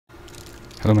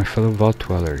Hello my fellow vault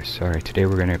dwellers. Alright, today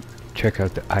we're going to check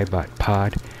out the Eyebot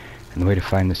pod, and the way to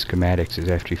find the schematics is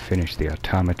after you finish the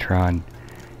Automatron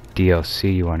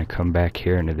DLC, you want to come back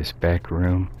here into this back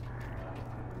room,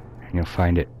 and you'll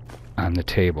find it on the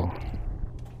table.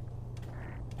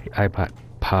 The Eyebot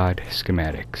pod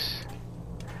schematics.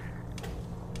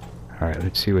 Alright,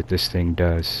 let's see what this thing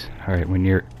does. Alright, when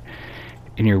you're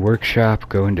in your workshop,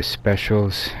 go into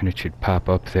specials, and it should pop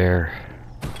up there.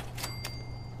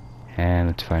 And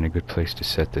let's find a good place to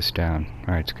set this down.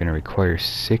 Alright, it's going to require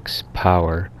 6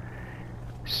 power.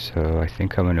 So I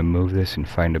think I'm going to move this and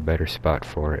find a better spot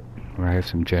for it, where I have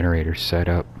some generators set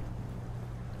up.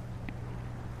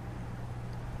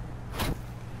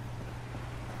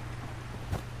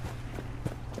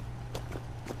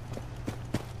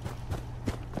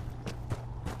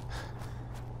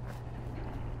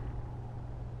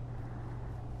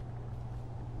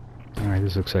 Alright,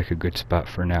 this looks like a good spot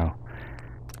for now.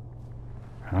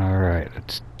 Alright,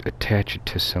 let's attach it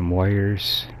to some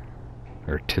wires,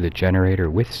 or to the generator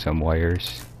with some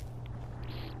wires.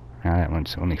 Now that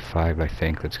one's only 5, I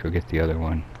think. Let's go get the other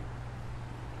one.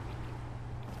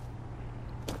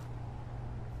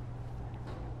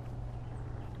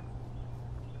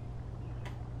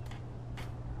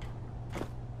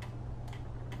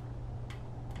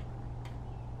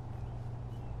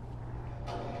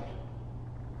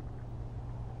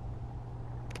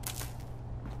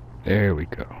 There we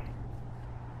go.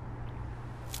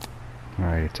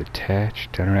 Alright, it's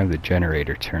attached. I don't have the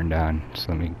generator turned on, so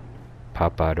let me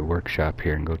pop out of workshop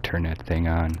here and go turn that thing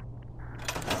on.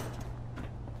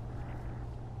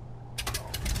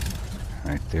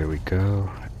 Alright, there we go.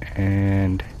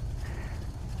 And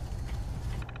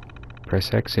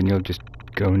press X and you'll just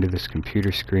go into this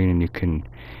computer screen and you can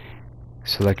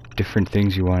select different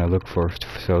things you want to look for.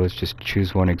 So let's just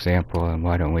choose one example, and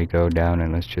why don't we go down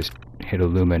and let's just hit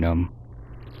aluminum,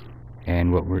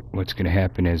 and what's going to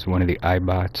happen is one of the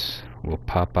Eyebots will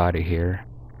pop out of here.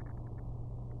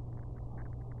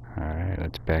 Alright,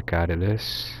 let's back out of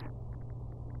this.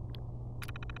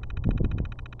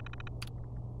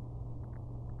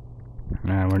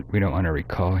 We don't want to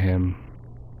recall him.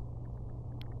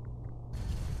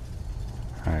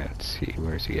 Alright, let's see,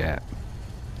 where's he at?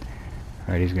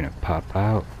 Alright, he's going to pop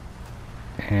out,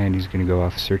 and he's going to go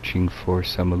off searching for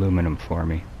some aluminum for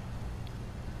me.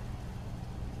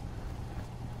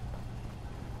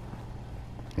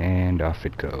 And off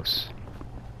it goes.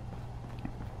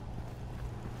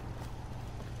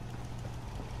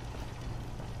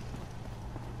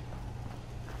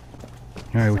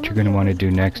 Alright, what you're going to want to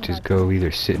do next is go either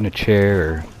sit in a chair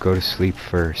or go to sleep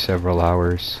for several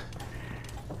hours.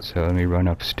 So let me run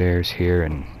upstairs here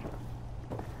and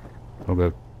we'll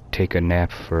go take a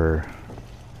nap for,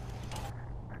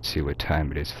 let's see what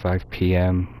time it is, 5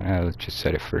 p.m. Let's just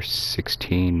set it for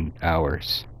 16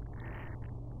 hours.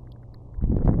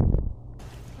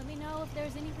 Let me know if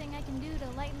there's anything I can do to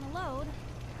lighten the load.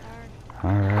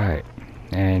 Alright,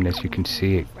 and as you can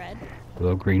see,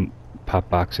 little green pop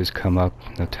boxes come up.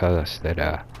 They'll tell us that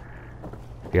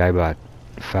the Eyebot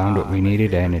found what we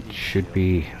needed, and it should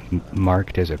be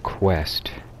marked as a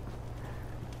quest,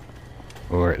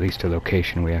 or at least a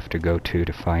location we have to go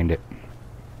to find it.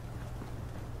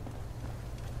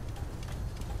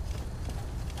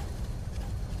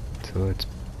 So let's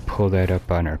pull that up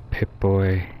on our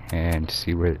Pip-Boy and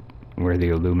see where the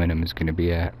aluminum is going to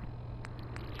be at.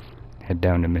 Head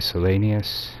down to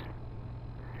miscellaneous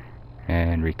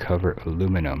and recover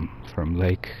aluminum from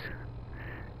Lake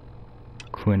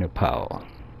Quinnipiac.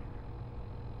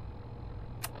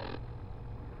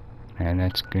 And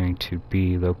that's going to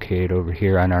be located over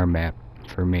here on our map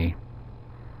for me.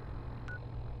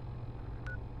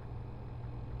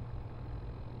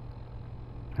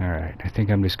 Alright, I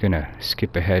think I'm just gonna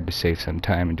skip ahead to save some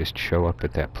time and just show up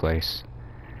at that place.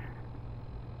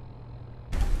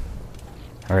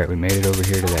 Alright, we made it over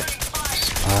here to that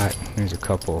spot. There's a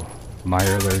couple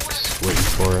Mirelurks waiting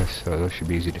for us, so those should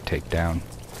be easy to take down.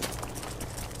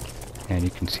 And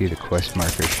you can see the quest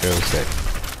marker shows that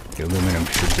the aluminum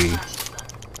should be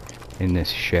in this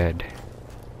shed.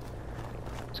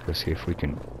 Let's go see if we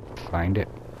can find it.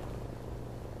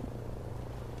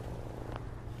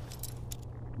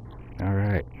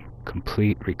 Alright,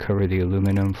 complete, recover the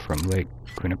aluminum from Lake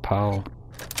Quinnipiac.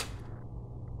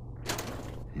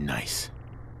 Nice.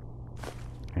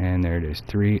 And there it is,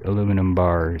 3 aluminum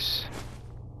bars.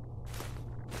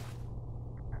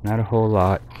 Not a whole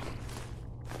lot,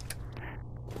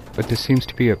 but this seems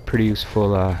to be a pretty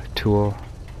useful tool.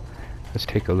 Let's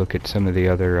take a look at some of the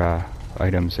other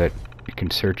items that you can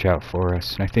search out for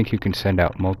us. And I think you can send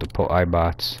out multiple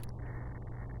Eyebots,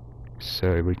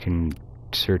 so we can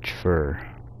search for,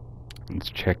 let's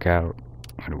check out,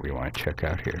 what do we want to check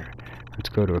out here? Let's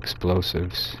go to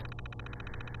explosives.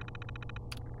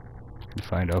 You can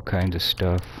find all kinds of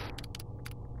stuff.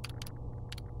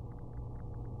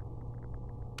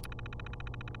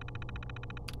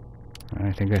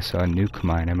 I think I saw a nuke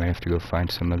mine. I might have to go find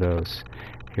some of those.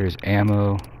 Here's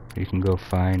ammo. You can go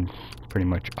find pretty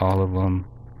much all of them,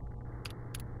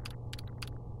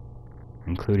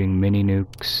 including mini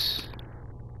nukes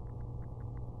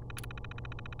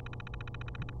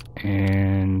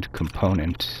and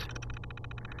components.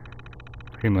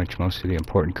 Pretty much most of the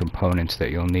important components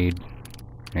that you'll need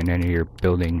in any of your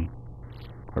building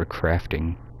or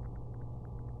crafting.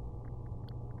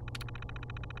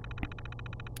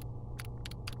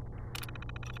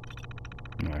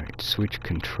 Alright, switch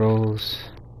controls.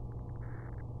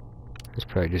 This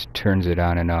probably just turns it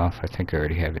on and off. I think I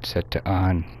already have it set to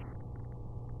on.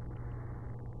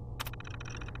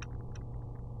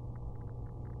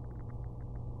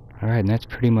 Alright, and that's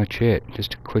pretty much it.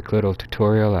 Just a quick little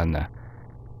tutorial on the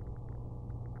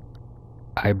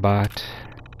Eyebot.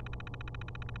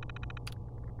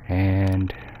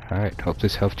 And alright, hope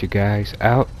this helped you guys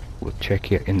out. We'll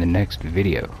check you in the next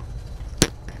video.